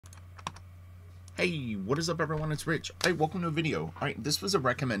Hey, what is up everyone? It's Rich. Alright, welcome to a video. Alright, this was a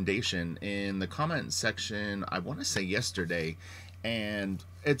recommendation in the comment section, I want to say yesterday, and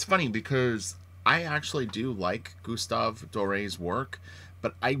it's funny because I actually do like Gustave Dore's work,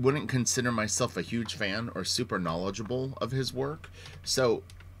 but I wouldn't consider myself a huge fan or super knowledgeable of his work. So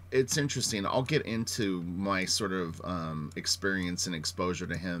it's interesting. I'll get into my sort of experience and exposure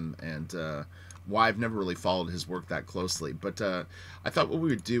to him and why I've never really followed his work that closely. But I thought what we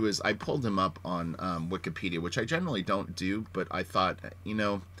would do is I pulled him up on Wikipedia, which I generally don't do, but I thought, you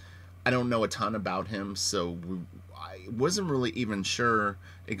know, I don't know a ton about him, so I wasn't really even sure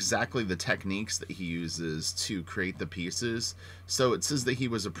exactly the techniques that he uses to create the pieces. So it says that he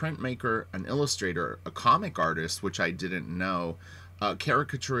was a printmaker, an illustrator, a comic artist, which I didn't know, a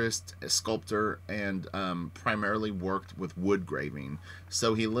caricaturist, a sculptor, and primarily worked with wood graving.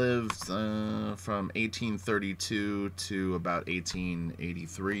 So he lived from 1832 to about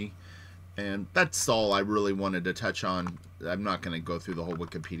 1883. And that's all I really wanted to touch on. I'm not going to go through the whole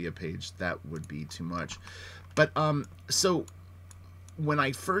Wikipedia page. That would be too much. But so when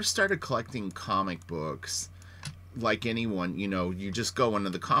I first started collecting comic books, like anyone, you know, you just go into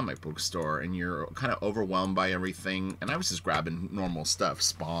the comic book store and you're kind of overwhelmed by everything. And I was just grabbing normal stuff: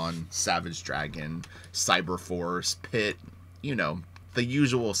 Spawn, Savage Dragon, Cyberforce, Pit, you know, the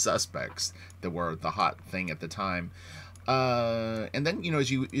usual suspects that were the hot thing at the time. And then, you know, as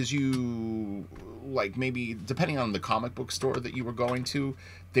you like, maybe depending on the comic book store that you were going to,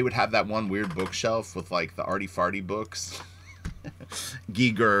 they would have that one weird bookshelf with like the arty farty books.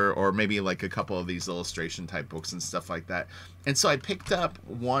 Giger, or maybe like a couple of these illustration type books and stuff like that. And so I picked up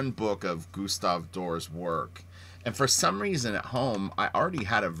one book of Gustave Dore's work, and for some reason at home I already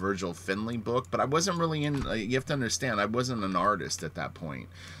had a Virgil Finlay book, but I wasn't really in, you have to understand, I wasn't an artist at that point.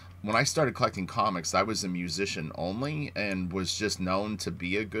 When I started collecting comics, I was a musician only and was just known to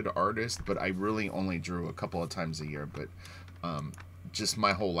be a good artist, but I really only drew a couple of times a year. But just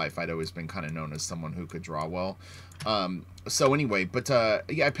my whole life I'd always been kind of known as someone who could draw well. So anyway, but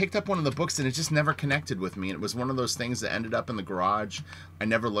yeah, I picked up one of the books and it just never connected with me. And it was one of those things that ended up in the garage. I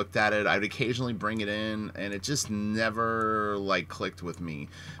never looked at it. I'd occasionally bring it in and it just never like clicked with me.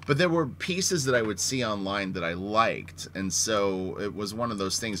 But there were pieces that I would see online that I liked, and so it was one of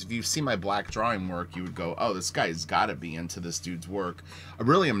those things. If you see my black drawing work, you would go, oh, this guy's got to be into this dude's work. I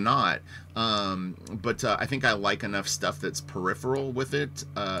really am not, but I think I like enough stuff that's peripheral with it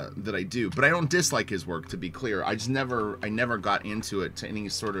that I do. But I don't dislike his work, to be clear. I never got into it to any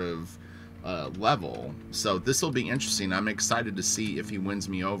sort of level. So this will be interesting. I'm excited to see if he wins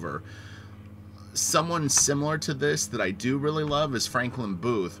me over. Someone similar to this that I do really love is Franklin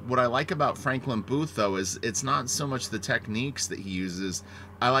Booth. What I like about Franklin Booth, though, is it's not so much the techniques that he uses.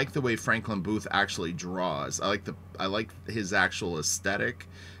 I like the way Franklin Booth actually draws. I like his actual aesthetic.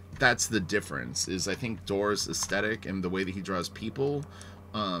 That's the difference. Is I think Dore's aesthetic and the way that he draws people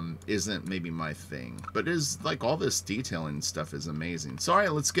isn't maybe my thing, but is like all this detailing stuff is amazing. So all right,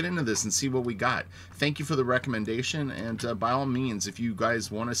 let's get into this and see what we got. Thank you for the recommendation, and by all means, if you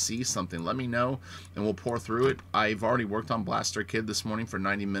guys want to see something, let me know and we'll pour through it. I've already worked on Blaster Kid this morning for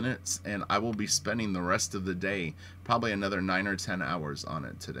 90 minutes, and I will be spending the rest of the day, probably another 9 or 10 hours on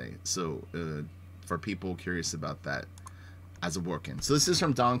it today. So for people curious about that, as a working. So this is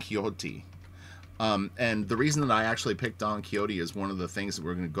from Don Quixote. And the reason that I actually picked Don Quixote as one of the things that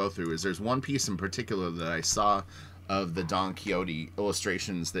we're going to go through is there's one piece in particular that I saw of the Don Quixote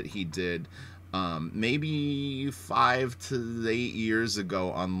illustrations that he did maybe 5 to 8 years ago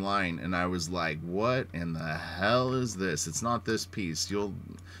online, and I was like, what in the hell is this? It's not this piece.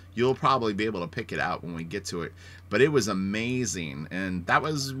 You'll probably be able to pick it out when we get to it, but it was amazing. And that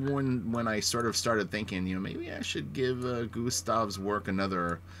was when I sort of started thinking, you know, maybe I should give Gustave's work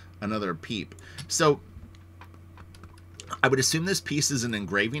another peep. So I would assume this piece is an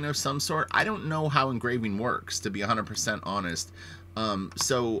engraving of some sort. I don't know how engraving works, to be 100% honest.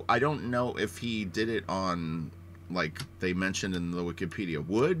 So I don't know if he did it on, like they mentioned in the Wikipedia,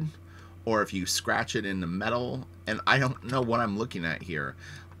 wood, or if you scratch it into metal, and I don't know what I'm looking at here.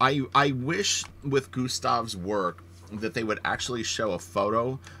 I wish with Gustave's work that they would actually show a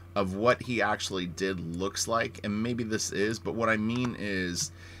photo of what he actually did looks like, and maybe this is, but what I mean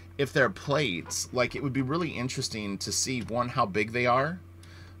is, if they're plates, like, it would be really interesting to see, one, how big they are,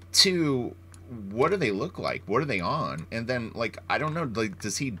 two, what do they look like, what are they on, and then, like, I don't know, like,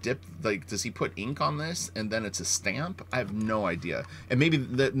 does he put ink on this and then it's a stamp? I have no idea. And maybe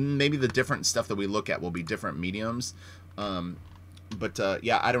the different stuff that we look at will be different mediums, but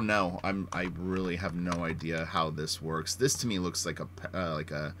yeah, I don't know. I really have no idea how this works. This to me looks like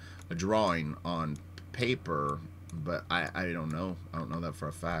a drawing on paper, but I don't know. I don't know that for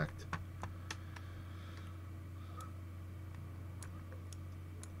a fact.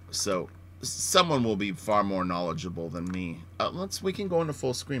 So someone will be far more knowledgeable than me. We can go into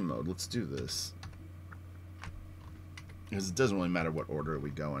full screen mode. Let's do this. Because it doesn't really matter what order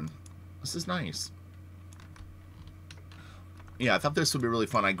we go in. This is nice. Yeah, I thought this would be really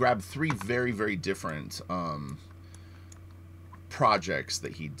fun. I grabbed 3 very, very different projects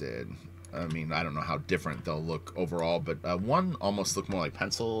that he did. I mean, I don't know how different they'll look overall, but one almost looked more like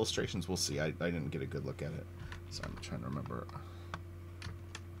pencil illustrations. We'll see. I didn't get a good look at it, so I'm trying to remember.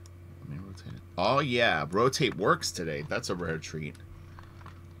 Let me rotate it. Oh, yeah. Rotate works today. That's a rare treat.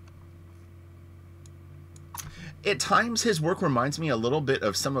 At times, his work reminds me a little bit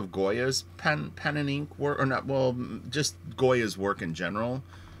of some of Goya's pen and ink work, or not, well, just Goya's work in general.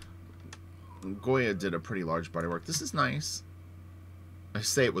 Goya did a pretty large body work. This is nice. I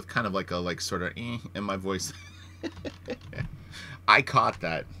say it with kind of like a, sort of, in my voice. I caught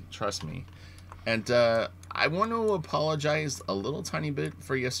that, trust me. And I want to apologize a little tiny bit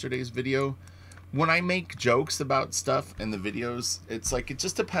for yesterday's video. When I make jokes about stuff in the videos, it's like, it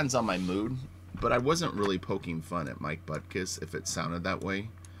just depends on my mood. But I wasn't really poking fun at Mike Butkus, if it sounded that way.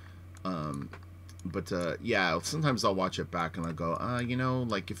 Yeah, sometimes I'll watch it back and I'll go, you know,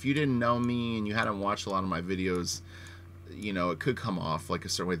 like, if you didn't know me and you hadn't watched a lot of my videos, you know, it could come off like a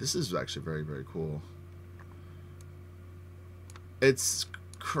certain way. This is actually very, very cool. It's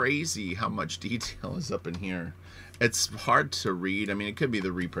crazy how much detail is up in here. It's hard to read. I mean, it could be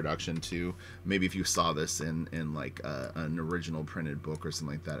the reproduction too. Maybe if you saw this in like an original printed book or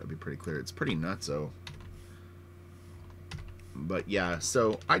something like that, it'd be pretty clear. It's pretty nutso. But yeah,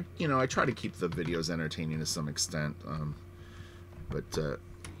 so I try to keep the videos entertaining to some extent.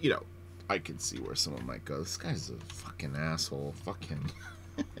 You know, I can see where someone might go, this guy's a fucking asshole. Fucking.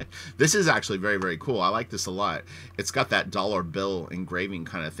 This is actually very, very cool. I like this a lot. It's got that dollar bill engraving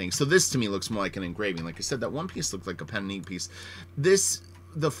kind of thing. So this to me looks more like an engraving. Like I said, that one piece looked like a pen and ink piece.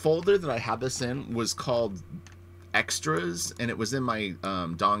 The folder that I had this in was called Extras, and it was in my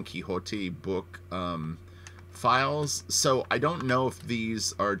Don Quixote book files. So I don't know if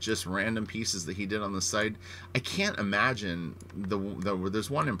these are just random pieces that he did on the side. I can't imagine there's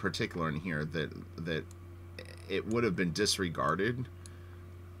one in particular in here that it would have been disregarded.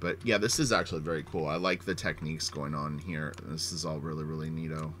 But yeah, this is actually very cool. I like the techniques going on here. This is all really, really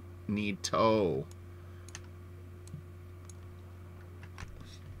neato. Neato.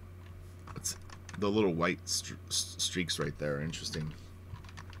 It's the little white streaks right there. Interesting.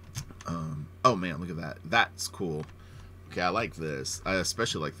 Oh man, look at that. That's cool. Okay, I like this. I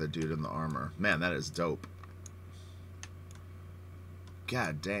especially like the dude in the armor. Man, that is dope.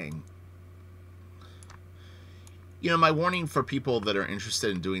 God dang. You know, my warning for people that are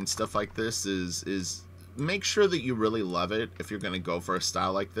interested in doing stuff like this is make sure that you really love it if you're going to go for a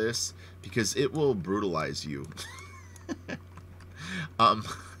style like this, because it will brutalize you.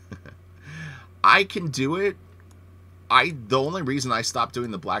 I can do it. The only reason I stopped doing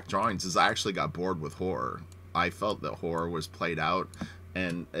the black drawings is I actually got bored with horror. I felt that horror was played out,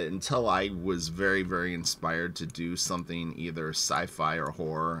 and until I was very, very inspired to do something either sci-fi or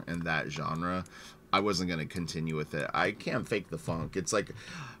horror in that genre, I wasn't going to continue with it. I can't fake the funk. It's like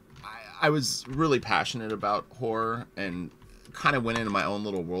I was really passionate about horror and kind of went into my own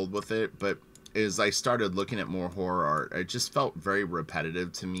little world with it, but as I started looking at more horror art, it just felt very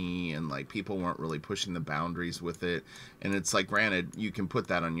repetitive to me, and like people weren't really pushing the boundaries with it. And it's like, granted, you can put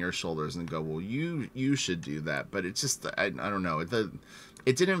that on your shoulders and go, well, you should do that, but it's just, I don't know,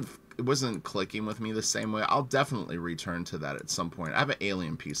 it wasn't clicking with me the same way. I'll definitely return to that at some point. I have an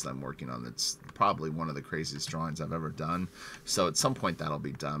alien piece that I'm working on that's probably one of the craziest drawings I've ever done. So at some point that'll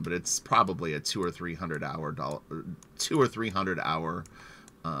be done, but it's probably a 200 or 300 hour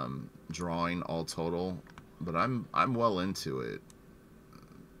drawing all total. But I'm well into it.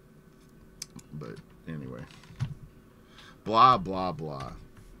 But anyway, blah blah blah.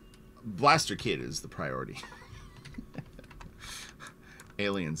 Blaster Kid is the priority.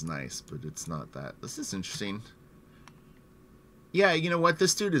 Alien's nice, but it's not that. This is interesting. Yeah, you know what?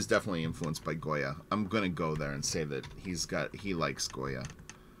 This dude is definitely influenced by Goya. I'm gonna go there and say that he likes Goya.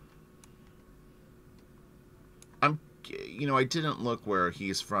 I didn't look where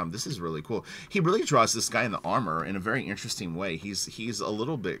he's from. This is really cool. He really draws this guy in the armor in a very interesting way. He's a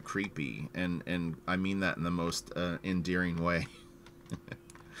little bit creepy, and I mean that in the most endearing way.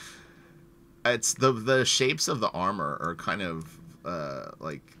 It's the shapes of the armor are kind of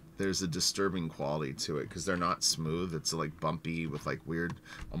like there's a disturbing quality to it because they're not smooth. It's like bumpy with like weird,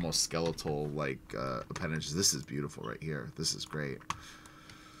 almost skeletal like appendages. This is beautiful right here. This is great.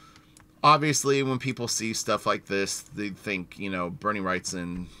 Obviously, when people see stuff like this, they think, Bernie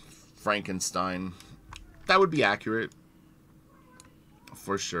Wrightson, Frankenstein. That would be accurate.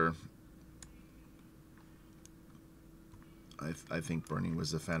 For sure. I think Bernie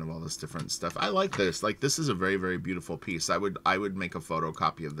was a fan of all this different stuff. I like this. Like, this is a very, very beautiful piece. I would make a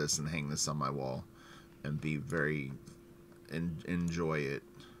photocopy of this and hang this on my wall and be very enjoy it.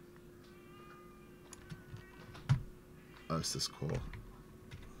 Oh, this is cool.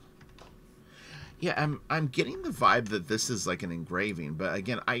 Yeah, I'm getting the vibe that this is like an engraving, but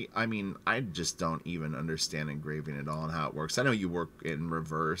again, I mean, I just don't even understand engraving at all and how it works. I know you work in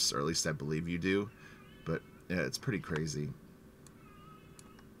reverse, or at least I believe you do, but yeah, it's pretty crazy.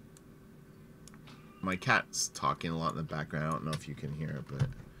 My cat's talking a lot in the background. I don't know if you can hear it, but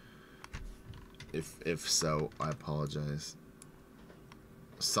if so, I apologize.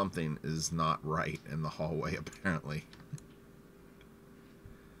 Something is not right in the hallway, apparently.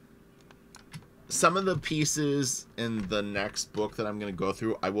 Some of the pieces in the next book that I'm going to go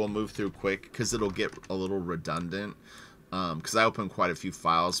through, I will move through quick because it'll get a little redundant. Because I opened quite a few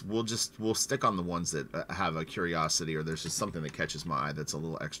files. We'll stick on the ones that have a curiosity, or there's just something that catches my eye that's a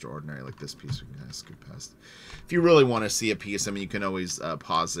little extraordinary, like this piece. We can kind of skip past. If you really want to see a piece, I mean, you can always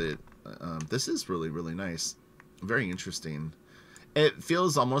pause it. This is really, really nice. Very interesting. It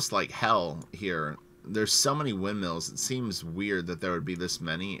feels almost like hell here. There's so many windmills. It seems weird that there would be this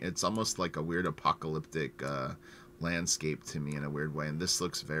many. It's almost like a weird apocalyptic landscape to me in a weird way. And this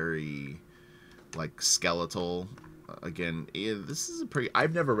looks very like skeletal. Again, this is a pretty...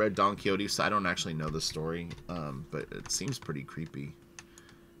 I've never read Don Quixote, so I don't actually know the story. But it seems pretty creepy.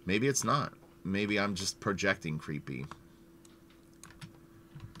 Maybe it's not. Maybe I'm just projecting creepy.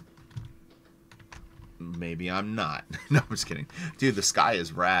 Maybe I'm not. No, I'm just kidding. Dude, the sky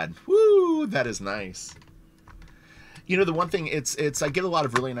is rad. Woo! That is nice. You know, the one thing, it's I get a lot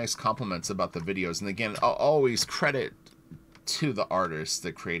of really nice compliments about the videos. And again, I'll always credit to the artists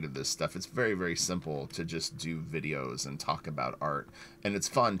that created this stuff. It's very, very simple to just do videos and talk about art. And it's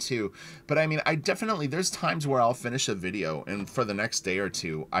fun, too. But, I mean, I definitely... There's times where I'll finish a video, and for the next day or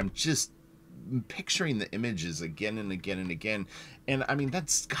two, I'm just picturing the images again and again and again. And I mean,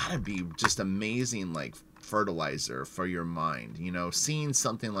 that's gotta be just amazing, like fertilizer for your mind, you know, seeing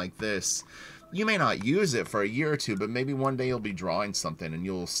something like this. You may not use it for a year or two, but maybe one day you'll be drawing something and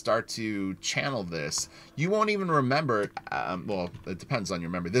you'll start to channel this. You won't even remember it. Well, it depends on your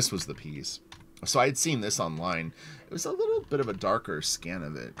memory. This was the piece. So I had seen this online. It was a little bit of a darker scan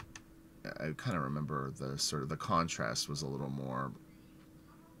of it. I kind of remember the sort of the contrast was a little more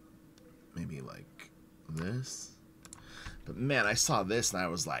maybe like this. But man, I saw this and I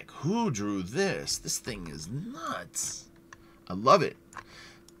was like, who drew this? This thing is nuts. I love it.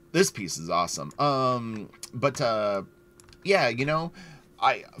 This piece is awesome. Yeah, you know,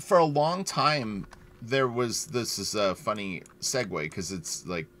 for a long time there was, this is a funny segue because it's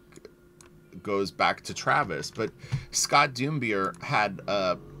like goes back to Travis, but Scott Doombeer had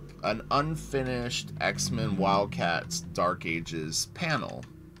an unfinished X-Men Wildcats Dark Ages panel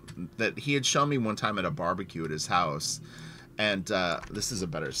that he had shown me one time at a barbecue at his house. And this is a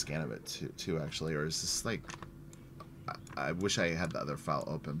better scan of it too actually. Or is this like... I wish I had the other file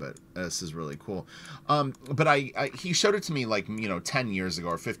open, but this is really cool. But he showed it to me like, you know, 10 years ago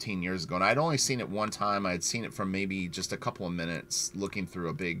or 15 years ago. And I'd only seen it one time. I had seen it for maybe just a couple of minutes looking through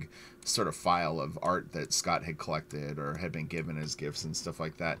a big sort of file of art that Scott had collected or had been given as gifts and stuff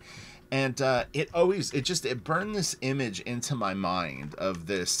like that. And it burned this image into my mind of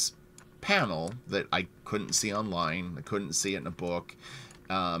this panel that I couldn't see online. I couldn't see it in a book.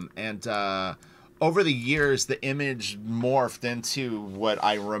 Over the years, the image morphed into what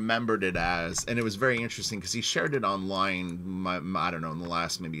I remembered it as. And it was very interesting because he shared it online, I don't know, in the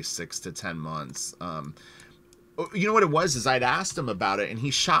last maybe 6 to 10 months. You know what it was is I'd asked him about it, and he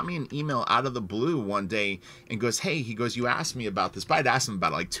shot me an email out of the blue one day and goes, hey, he goes, you asked me about this, but I'd asked him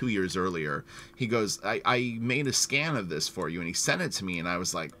about it like 2 years earlier. He goes, I made a scan of this for you, and he sent it to me, and I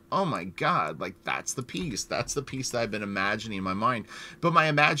was like, oh my God, like that's the piece that I've been imagining in my mind. But my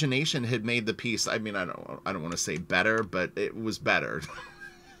imagination had made the piece, I mean, I don't want to say better, but it was better.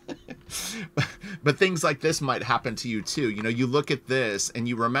 But things like this might happen to you too. You know, you look at this and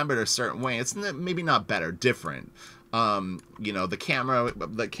you remember it a certain way. It's maybe not better, different. You know, the camera,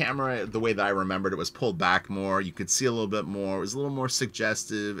 the way that I remembered it was pulled back more. You could see a little bit more. It was a little more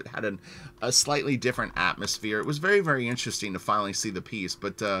suggestive. It had a slightly different atmosphere. It was very, very interesting to finally see the piece.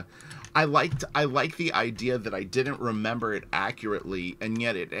 But I liked the idea that I didn't remember it accurately, and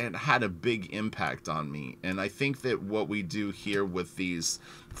yet it had a big impact on me. And I think that what we do here with these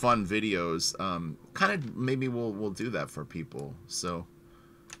fun videos, kind of maybe we'll do that for people. So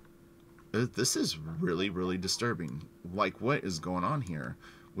this is really, really disturbing. Like, what is going on here?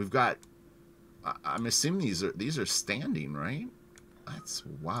 We've got, I'm assuming these are standing, right? That's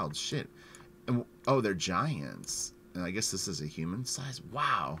wild shit. And, oh, they're giants. And I guess this is a human size.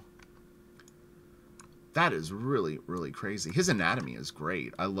 Wow. That is really, really crazy. His anatomy is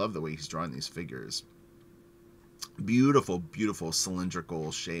great. I love the way he's drawing these figures. Beautiful, beautiful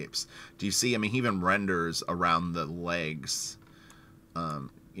cylindrical shapes. Do you see? I mean, he even renders around the legs.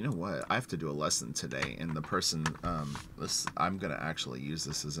 You know what? I have to do a lesson today, and the person, I'm going to actually use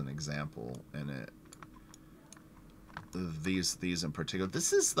this as an example, and these in particular.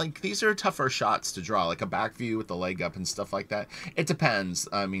 This is like, these are tougher shots to draw, like a back view with the leg up and stuff like that. It depends,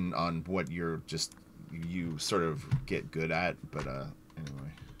 I mean, on what you sort of get good at, but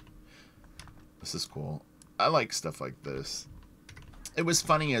anyway. This is cool. I like stuff like this. It was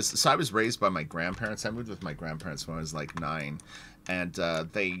funny so I was raised by my grandparents. I moved with my grandparents when I was like 9. And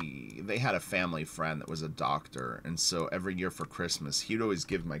they had a family friend that was a doctor. And so every year for Christmas, he'd always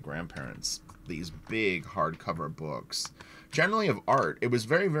give my grandparents these big hardcover books, generally of art. It was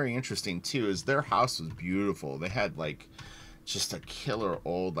very, very interesting, too, is their house was beautiful. They had, like, just a killer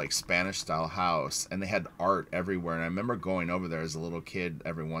old, like, Spanish-style house. And they had art everywhere. And I remember going over there as a little kid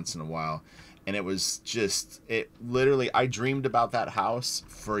every once in a while. And it was just, literally, I dreamed about that house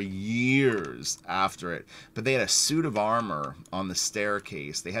for years after it. But they had a suit of armor on the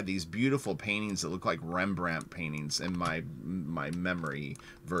staircase. They had these beautiful paintings that look like Rembrandt paintings in my memory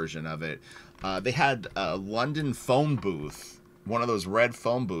version of it. They had a London phone booth, one of those red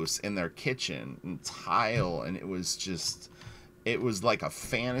phone booths in their kitchen, and tile. And it was just, it was like a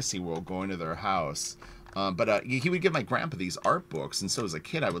fantasy world going to their house. But he would give my grandpa these art books, and so as a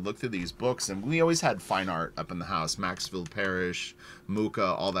kid I would look through these books, and we always had fine art up in the house. Maxfield Parrish,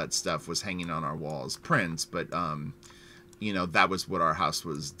 Mucha, all that stuff was hanging on our walls. Prints, but you know, that was what our house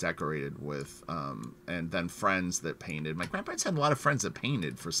was decorated with. And then friends that painted. My grandparents had a lot of friends that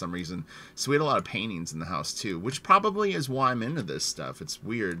painted for some reason, so we had a lot of paintings in the house too, which probably is why I'm into this stuff. It's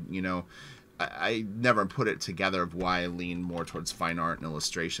weird, you know. I never put it together of why I lean more towards fine art and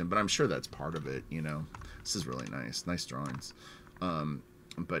illustration, but I'm sure that's part of it, you know. This is really nice. Nice drawings.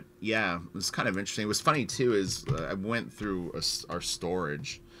 But yeah, it was kind of interesting. It was funny too, is I went through our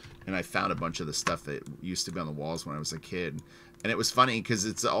storage and I found a bunch of the stuff that used to be on the walls when I was a kid. And it was funny because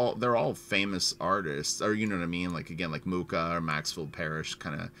they're all famous artists, or you know what I mean? Like, again, like Mucha or Maxfield Parrish,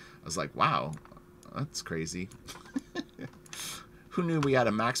 kind of, I was like, wow, that's crazy. Who knew we had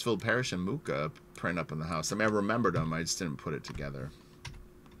a Maxfield Parrish and Mucha print up in the house? I mean, I remembered them. I just didn't put it together.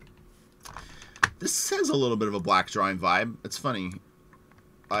 This has a little bit of a black drawing vibe. It's funny.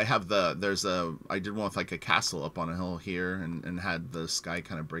 I have I did one with like a castle up on a hill here and had the sky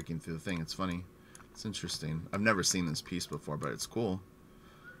kind of breaking through the thing. It's funny. It's interesting. I've never seen this piece before, but it's cool.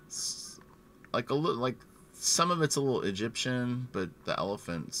 It's like a little, like some of it's a little Egyptian, but the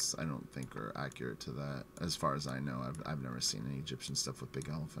elephants I don't think are accurate to that, as far as I know. I've never seen any Egyptian stuff with big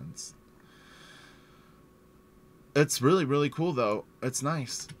elephants. It's really, really cool though. It's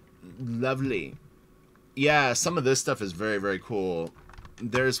nice. Lovely. Yeah, some of this stuff is very, very cool.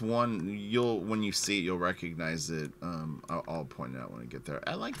 There's one, when you see it, you'll recognize it. I'll point it out when I get there.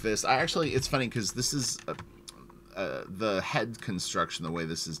 I like this. It's funny because this is the head construction, the way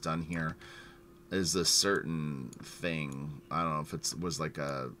this is done here, is a certain thing. I don't know if it was like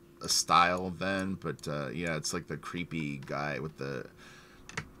a style then, but yeah, it's like the creepy guy with the,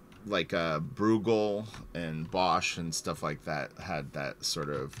 like Bruegel and Bosch and stuff like that had that sort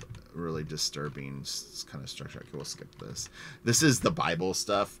of really disturbing kind of structure. Okay, we'll skip this. This is the Bible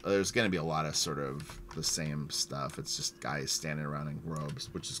stuff. There's going to be a lot of sort of the same stuff. It's just guys standing around in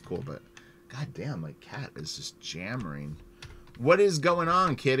robes, which is cool, but goddamn, my cat is just jammering. What is going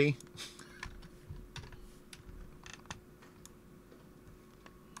on, kitty?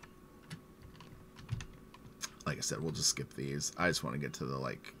 Like I said, we'll just skip these. I just want to get to the,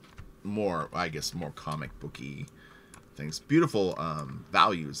 like, more, I guess, more comic booky things. Beautiful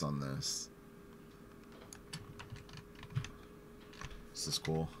values on this. This is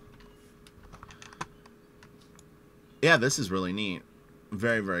cool. Yeah, this is really neat.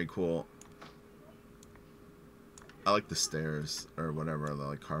 Very, very cool. I like the stairs, or whatever, the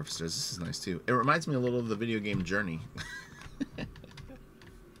like carved stairs. This is nice too. It reminds me a little of the video game Journey.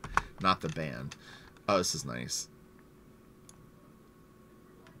 Not the band. Oh, this is nice.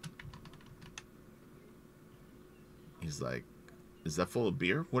 He's like, is that full of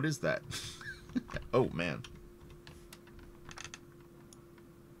beer? What is that? Oh, man.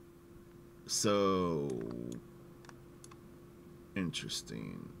 So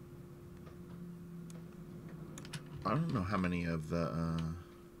interesting. I don't know how many of the,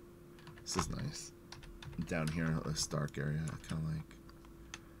 this is nice. Down here in this dark area, I kind of like.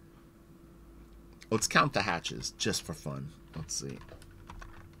 Let's count the hatches, just for fun. Let's see.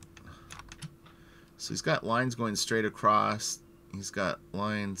 So he's got lines going straight across. He's got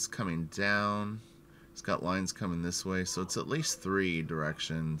lines coming down. He's got lines coming this way. So it's at least 3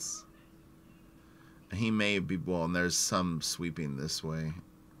 directions. He may be, well, and there's some sweeping this way.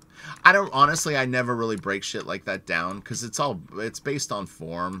 Honestly, I never really break shit like that down because it's based on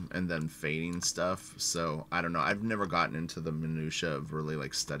form and then fading stuff. So I don't know. I've never gotten into the minutia of really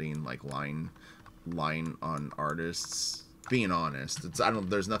like studying like line on artists. Being honest,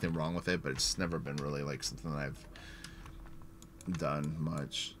 there's nothing wrong with it, but it's never been really like something that I've done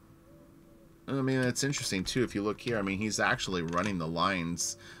much. I mean, it's interesting too. If you look here, I mean, he's actually running the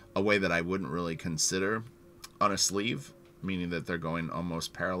lines a way that I wouldn't really consider on a sleeve, meaning that they're going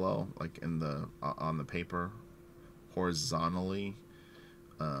almost parallel, like in the on the paper, horizontally.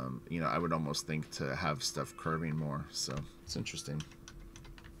 You know, I would almost think to have stuff curving more. So it's interesting.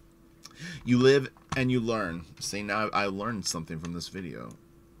 You live and you learn. See, now I learned something from this video.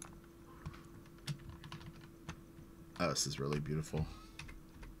 Oh, this is really beautiful.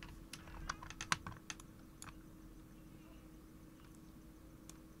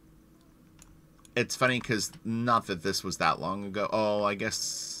 It's funny because not that this was that long ago. Oh, I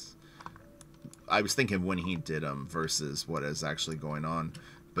guess I was thinking when he did them versus what is actually going on.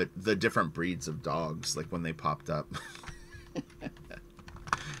 But the different breeds of dogs, like when they popped up.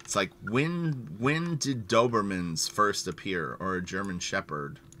 It's like, when did Dobermans first appear? Or a German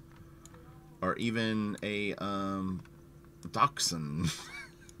Shepherd? Or even a Dachshund?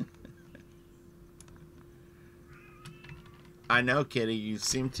 I know, Kitty, you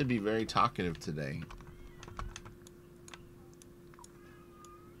seem to be very talkative today.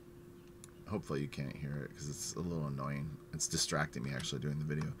 Hopefully you can't hear it because it's a little annoying. It's distracting me actually doing the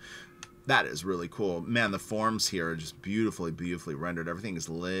video. That is really cool. Man, the forms here are just beautifully, beautifully rendered. Everything is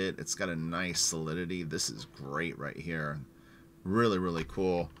lit. It's got a nice solidity. This is great right here. Really, really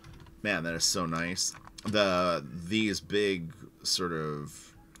cool. Man, that is so nice. These big sort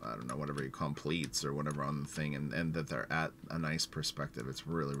of, I don't know, whatever you call them, pleats or whatever on the thing, and that they're at a nice perspective. It's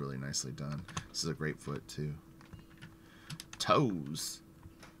really, really nicely done. This is a great foot, too. Toes.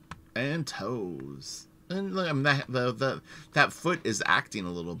 And toes. And look, I mean, that foot is acting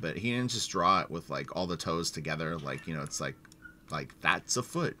a little bit. He didn't just draw it with like all the toes together. Like, you know, it's like that's a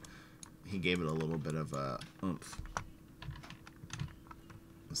foot. He gave it a little bit of a oomph.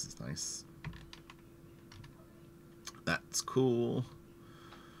 This is nice. That's cool.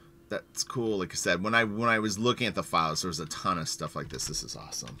 That's cool. Like I said, when I was looking at the files, there was a ton of stuff like this. This is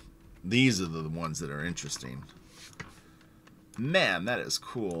awesome. These are the ones that are interesting. Man, that is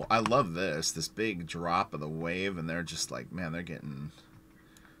cool. I love this big drop of the wave, and they're just like, man, they're getting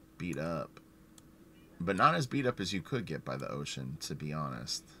beat up. But not as beat up as you could get by the ocean, to be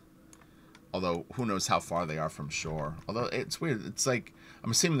honest. Although, who knows how far they are from shore. Although, it's weird. It's like,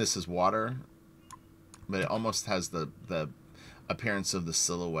 I'm assuming this is water, but it almost has the appearance of the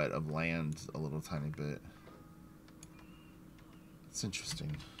silhouette of land a little tiny bit. It's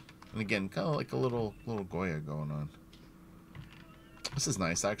interesting. And again, kind of like a little Goya going on. This is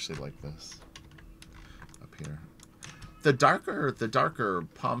nice. I actually like this up here. The darker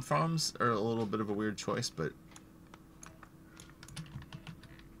palm fronds are a little bit of a weird choice, but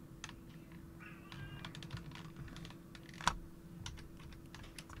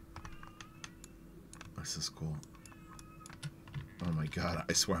this is cool. Oh my god,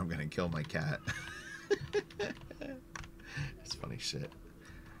 I swear I'm gonna kill my cat. It's funny shit.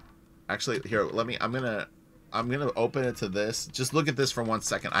 Actually, here, I'm gonna open it to this. Just look at this for 1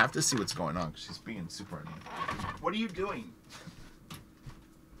 second. I have to see what's going on. She's being super annoying. What are you doing?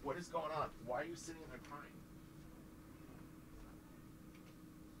 What is going on? Why are you sitting there crying?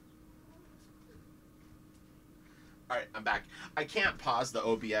 All right, I'm back. I can't pause the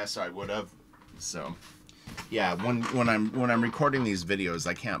OBS, or I would have. So, yeah, when I'm recording these videos,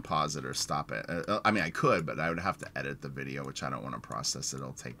 I can't pause it or stop it. I mean, I could, but I would have to edit the video, which I don't want to process.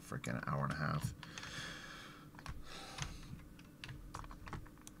 It'll take freaking an hour and a half.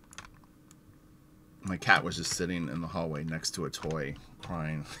 My cat was just sitting in the hallway next to a toy,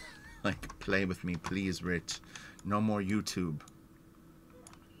 crying. Like, play with me, please, Rich. No more YouTube.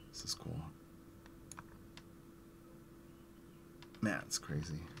 This is cool. Man, it's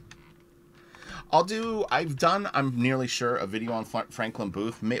crazy. I'm nearly sure, a video on Franklin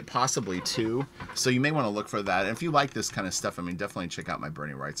Booth, possibly 2. So you may want to look for that. And if you like this kind of stuff, I mean, definitely check out my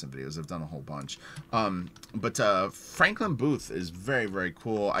Bernie Wrightson videos. I've done a whole bunch. But Franklin Booth is very, very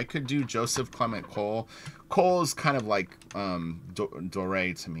cool. I could do Joseph Clement Cole is kind of like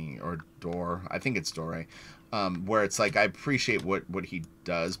Dore to me, or Dore. I think it's Dore. Where it's like I appreciate what he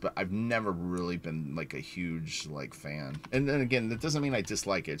does, but I've never really been like a huge like fan. And then again, that doesn't mean I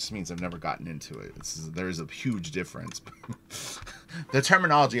dislike it. It just means I've never gotten into it. There's a huge difference. The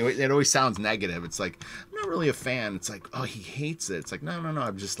terminology, it always sounds negative. It's like I'm not really a fan. It's like, oh, he hates it. It's like no.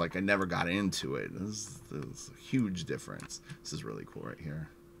 I'm just like I never got into it. There's a huge difference. This is really cool right here.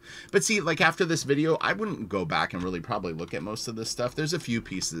 But see, like after this video, I wouldn't go back and really probably look at most of this stuff. There's a few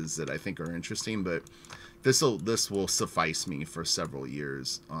pieces that I think are interesting, but this will suffice me for several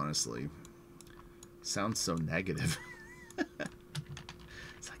years, honestly. Sounds so negative.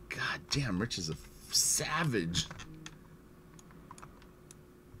 It's like, God damn, Rich is a savage.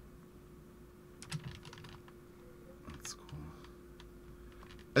 That's cool.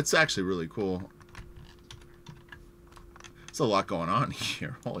 That's actually really cool. There's a lot going on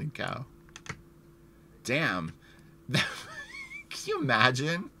here. Holy cow. Damn. Can you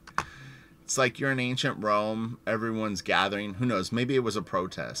imagine? It's like you're in ancient Rome. Everyone's gathering. Who knows? Maybe it was a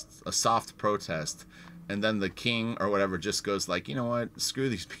protest. A soft protest. And then the king or whatever just goes like, you know what? Screw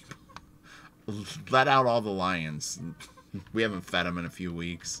these people. Let out all the lions. We haven't fed them in a few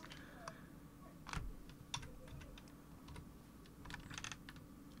weeks.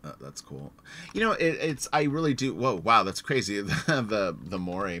 That's cool. You know, it's I really do. Whoa, wow, that's crazy. the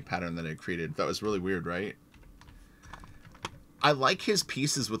moire pattern that I created. That was really weird, right? I like his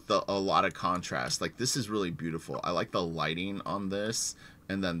pieces with a lot of contrast. Like this is really beautiful. I like the lighting on this,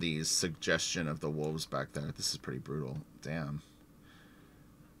 and then the suggestion of the wolves back there. This is pretty brutal. Damn.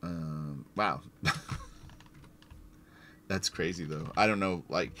 Wow. That's crazy though. I don't know.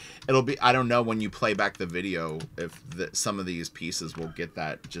 Like it'll be. I don't know when you play back the video if some of these pieces will get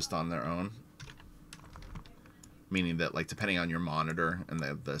that just on their own. Meaning that, like, depending on your monitor and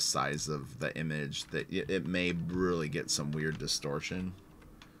the size of the image, that it may really get some weird distortion.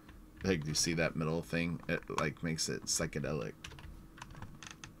 Like, do you see that middle thing? It like makes it psychedelic.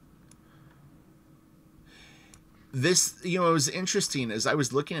 This, you know, it was interesting as I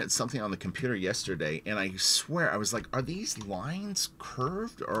was looking at something on the computer yesterday, and I swear I was like, are these lines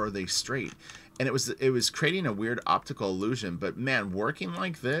curved or are they straight? And it was creating a weird optical illusion. But man, working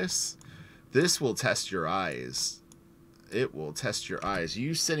like this will test your eyes. It will test your eyes.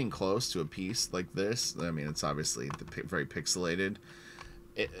 You sitting close to a piece like this, I mean, it's obviously very pixelated.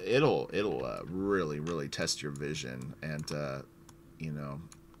 It'll really test your vision. And you know,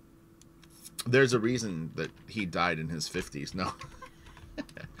 there's a reason that he died in his 50s. No.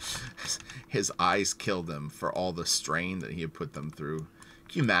 His eyes killed him for all the strain that he had put them through.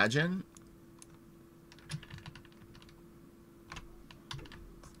 Can you imagine?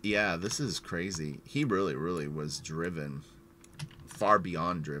 Yeah, this is crazy. He really was driven. Far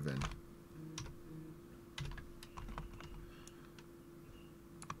beyond driven.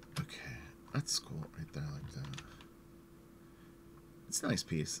 Okay, that's cool right there like that. It's a nice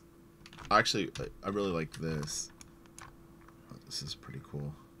piece. Actually, I really like this. Oh, this is pretty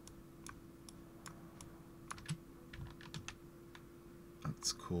cool.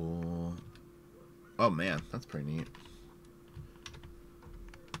 That's cool. Oh man, that's pretty neat.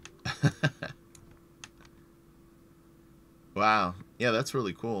 Wow. Yeah, that's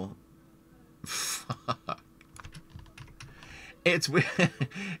really cool. Fuck. It's weird.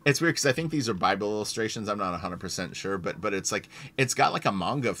 It's weird because I think these are Bible illustrations. I'm not 100% sure, but it's like it's got like a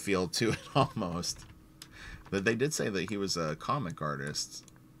manga feel to it almost. But they did say that he was a comic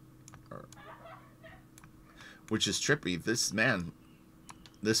artist, which is trippy. This man,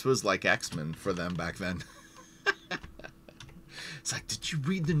 this was like X-Men for them back then. It's like, did you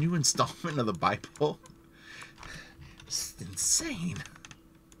read the new installment of the Bible? It's insane.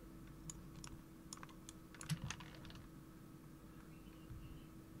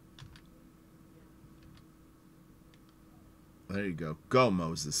 There you go. Go,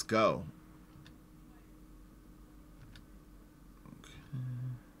 Moses, go. Okay.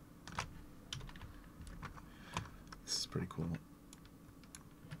 This is pretty cool.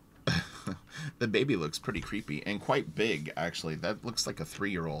 The baby looks pretty creepy and quite big, actually. That looks like a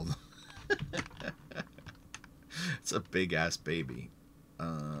 3-year-old. It's a big-ass baby.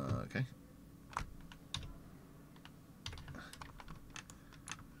 Okay.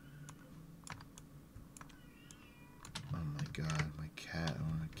 Oh my god, my cat. I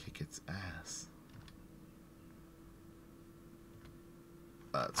want to kick its ass.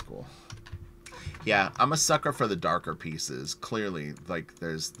 That's cool. Yeah, I'm a sucker for the darker pieces. Clearly, like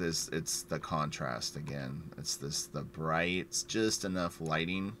there's this, it's the contrast again. It's the bright, just enough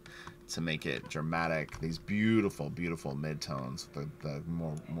lighting to make it dramatic. These beautiful midtones, the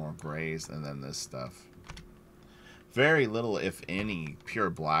more grays, and then this stuff. Very little, if any, pure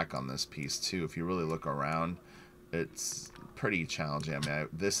black on this piece too. If you really look around, it's pretty challenging. I mean,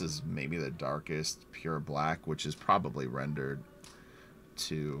 this is maybe the darkest pure black, which is probably rendered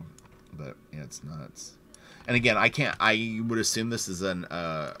too, but yeah, it's nuts. And again, I would assume this is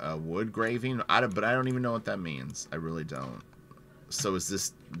a wood graving, but I don't even know what that means. I really don't. So is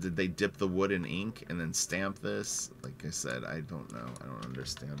this, did they dip the wood in ink and then stamp this? Like I said, I don't know. I don't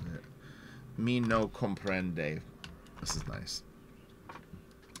understand it. Me no comprende. This is nice.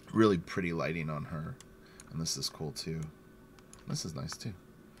 Really pretty lighting on her. And this is cool too. This is nice too.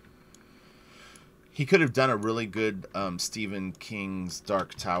 He could have done a really good Stephen King's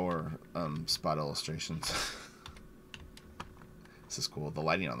Dark Tower spot illustrations. This is cool. The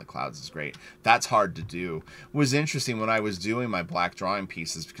lighting on the clouds is great. That's hard to do. It was interesting when I was doing my black drawing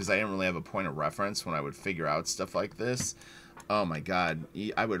pieces, because I didn't really have a point of reference when I would figure out stuff like this. Oh my god.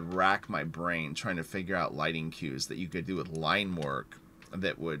 I would rack my brain trying to figure out lighting cues that you could do with line work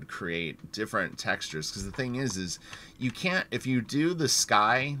that would create different textures. Because the thing is you can't, if you do the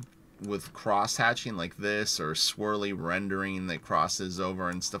sky with cross hatching like this, or swirly rendering that crosses over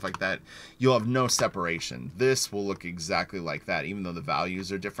and stuff like that, you'll have no separation. This will look exactly like that, even though the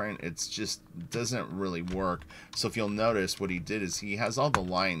values are different. It's just doesn't really work. So if you'll notice, what he did is he has all the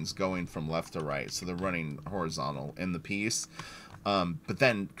lines going from left to right, so they're running horizontal in the piece, but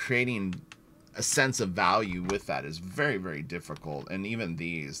then creating a sense of value with that is very, very difficult. And even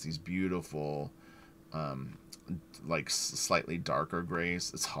these beautiful like slightly darker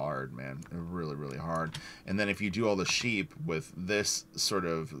grays, it's hard, man. Really, really hard. And then if you do all the sheep with this sort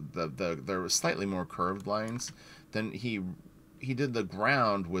of there was slightly more curved lines, then he did the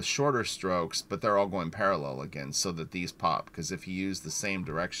ground with shorter strokes, but they're all going parallel again, so that these pop. Because if he used the same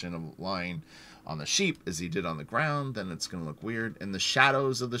direction of line on the sheep as he did on the ground, then it's gonna look weird. And the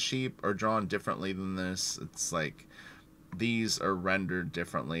shadows of the sheep are drawn differently than this. It's like these are rendered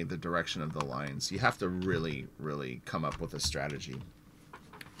differently, the direction of the lines. You have to really, really come up with a strategy,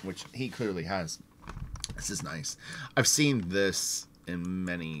 which he clearly has. This is nice. I've seen this in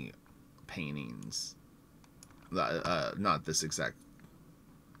many paintings. Not this exact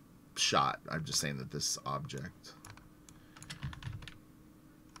shot. I'm just saying that this object.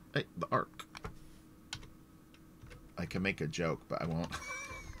 Hey, the arc. I can make a joke, but I won't.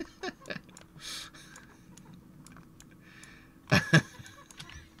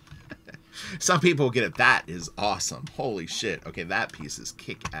 Some people get it. That is awesome. Holy shit. Okay, that piece is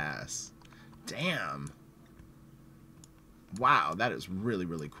kick-ass. Damn. Wow, that is really,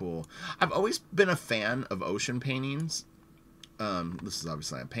 really cool. I've always been a fan of ocean paintings. This is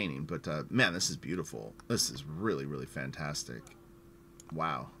obviously a painting, but man, this is beautiful. This is really, really fantastic.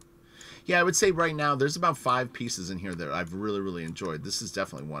 Wow. Yeah, I would say right now there's about 5 pieces in here that I've really, really enjoyed. This is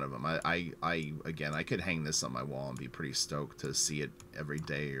definitely one of them. Again, I could hang this on my wall and be pretty stoked to see it every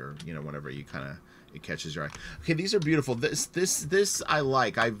day, or you know, whenever you kind of it catches your eye. Okay, these are beautiful. This I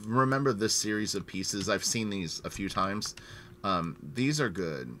like. I remember this series of pieces. I've seen these a few times. These are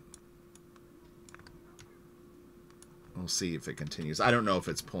good. We'll see if it continues. I don't know if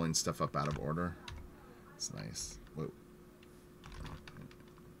it's pulling stuff up out of order. It's nice. Whoa.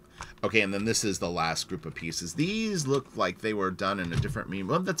 Okay, and then this is the last group of pieces. These look like they were done in a different medium.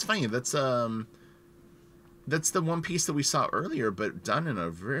 Well, that's funny. That's the one piece that we saw earlier, but done in a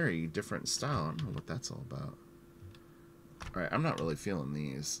very different style. I don't know what that's all about. All right, I'm not really feeling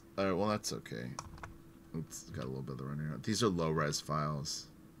these. All right, well, that's okay. It's got a little bit of the running out. These are low-res files.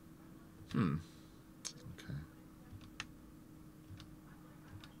 Okay.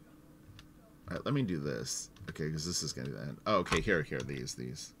 All right, let me do this. Okay, because this is going to end. Oh, okay, here,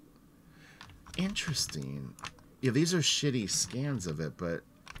 these. Interesting. Yeah, these are shitty scans of it, but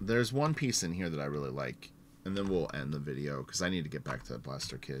there's one piece in here that I really like. And then we'll end the video, because I need to get back to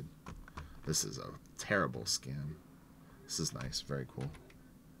Blaster Kid. This is a terrible scan. This is nice. Very cool.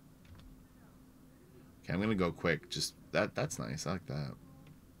 Okay, I'm going to go quick. Just, that's nice. I like that.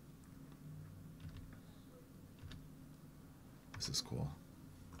 This is cool.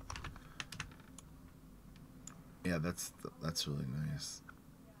 Yeah, that's really nice.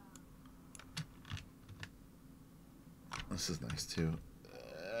 This is nice too.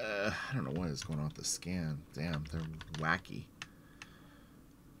 I don't know what is going on with the scan. Damn, they're wacky.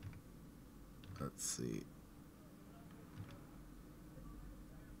 Let's see.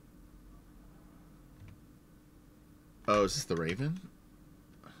 Oh, is this the Raven?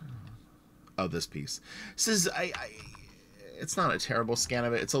 Oh, this piece. This is it's not a terrible scan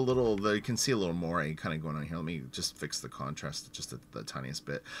of it. It's a little, you can see a little more kind of going on here. Let me just fix the contrast just the tiniest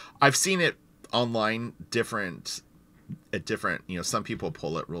bit. I've seen it online at different, you know, some people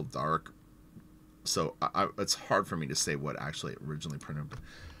pull it real dark. So it's hard for me to say what actually it originally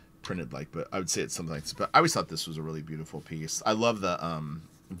printed like, but I would say it's something like this. But I always thought this was a really beautiful piece. I love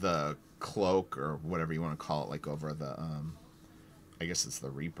the cloak or whatever you want to call it, like over the I guess it's the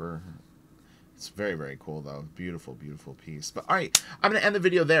Reaper. It's very, very cool, though. Beautiful, beautiful piece. But, all right, I'm going to end the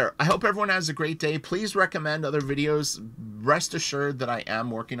video there. I hope everyone has a great day. Please recommend other videos. Rest assured that I am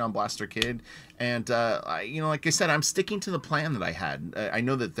working on Blaster Kid. And, you know, like I said, I'm sticking to the plan that I had. I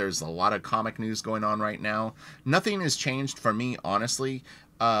know that there's a lot of comic news going on right now. Nothing has changed for me, honestly.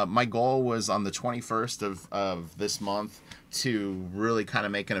 My goal was on the 21st of this month to really kind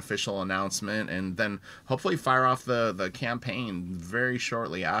of make an official announcement and then hopefully fire off the campaign very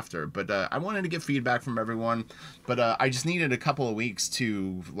shortly after. But I wanted to get feedback from everyone, but I just needed a couple of weeks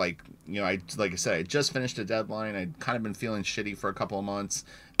to, like, you know, like I said, I just finished a deadline. I'd kind of been feeling shitty for a couple of months,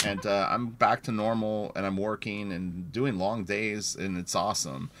 and I'm back to normal, and I'm working and doing long days, and it's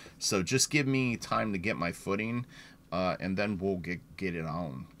awesome. So just give me time to get my footing, and then we'll get it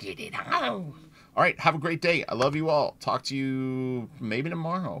on. Get it on. All right, have a great day. I love you all. Talk to you maybe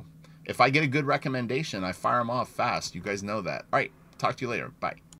tomorrow. If I get a good recommendation, I fire them off fast. You guys know that. All right, talk to you later. Bye.